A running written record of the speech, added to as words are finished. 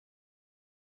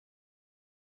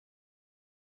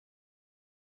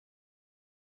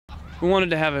we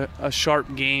wanted to have a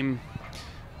sharp game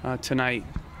tonight.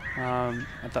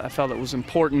 I felt it was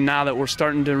important now that we're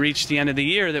starting to reach the end of the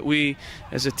year that we,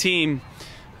 as a team,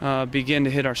 begin to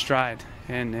hit our stride,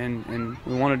 and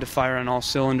we wanted to fire on all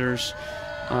cylinders.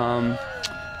 And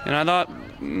I thought,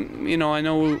 you know, I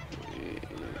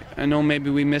know maybe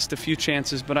we missed a few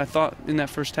chances, but I thought in that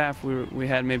first half we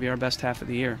had maybe our best half of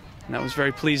the year. And that was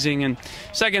very pleasing. And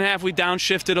second half we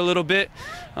downshifted a little bit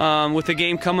with the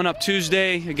game coming up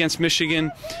Tuesday against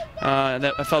Michigan.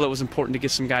 That I felt it was important to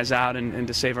get some guys out and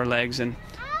to save our legs. And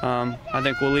I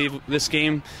think we'll leave this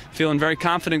game feeling very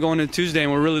confident going into Tuesday,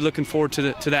 and we're really looking forward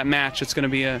to that match. It's going to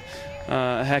be a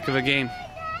heck of a game.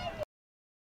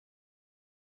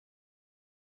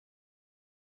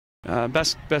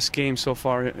 Best game so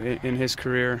far in his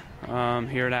career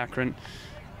here at Akron.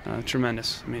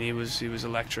 Tremendous. I mean, he was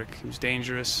electric. He was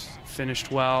dangerous.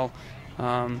 Finished well.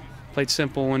 Played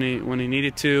simple when he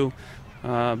needed to,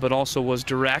 but also was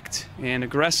direct and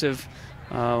aggressive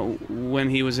when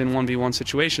he was in 1v1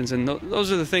 situations. And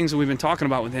those are the things that we've been talking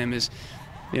about with him. Is,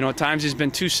 you know, at times he's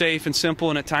been too safe and simple,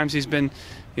 and at times he's been,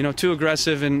 you know, too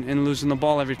aggressive and losing the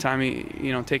ball every time,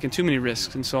 taking too many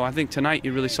risks. And so I think tonight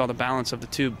you really saw the balance of the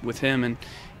two with him, and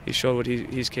he showed what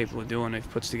he's capable of doing if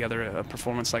he puts together a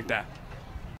performance like that.